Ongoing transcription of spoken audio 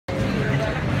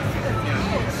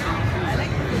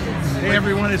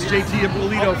everyone, it's JT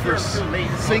Ippolito for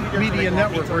Sync Media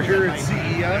Network. We're here at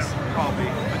CES.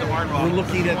 We're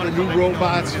looking at the new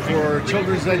robots for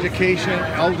children's education,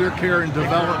 elder care, and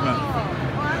development.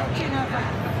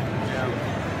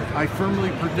 I firmly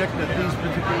predict that these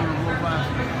particular robots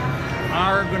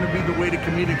are going to be the way to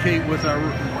communicate with our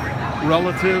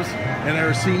relatives and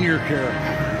our senior care.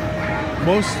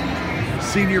 Most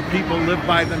senior people live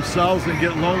by themselves and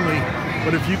get lonely,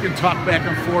 but if you can talk back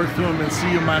and forth to them and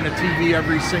see them on the TV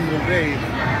every single day,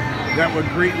 that would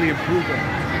greatly improve them.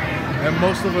 And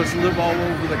most of us live all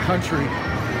over the country,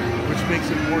 which makes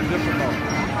it more difficult.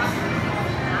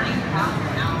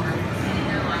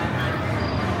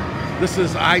 This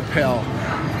is IPAL.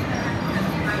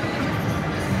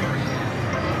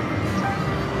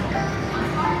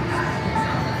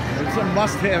 It's a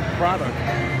must-have product.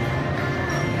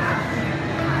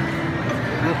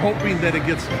 We're hoping that it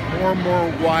gets more and more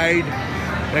wide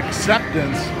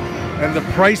acceptance and the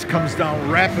price comes down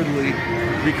rapidly,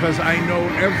 because I know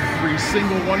every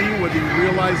single one of you, whether you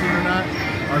realize it or not,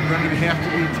 are going to have to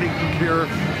be taking care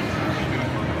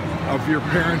of your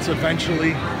parents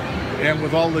eventually. And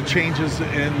with all the changes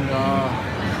in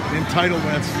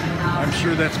entitlements, I'm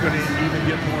sure that's going to even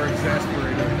get more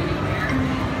exasperated.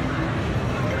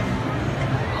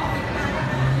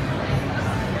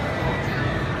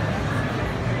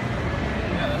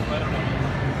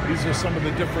 These are some of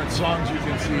the different songs you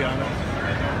can see on it.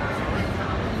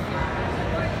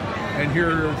 And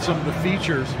here are some of the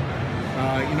features.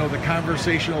 You know, the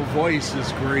conversational voice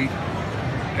is great,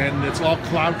 and it's all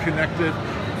cloud connected,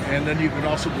 and then you can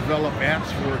also develop apps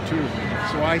for it too.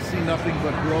 So I see nothing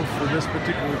but growth for this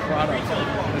particular product,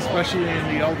 especially in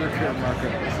the elder care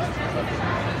market.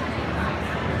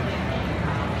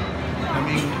 I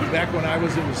mean, back when I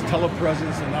was, it was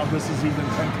telepresence, and now this is even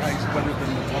 10 times better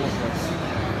than the telepresence.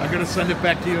 I'm going to send it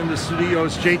back to you in the studio.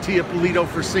 It's JT Ippolito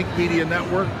for Sync Media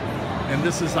Network, and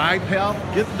this is IPAL.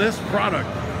 Get this product.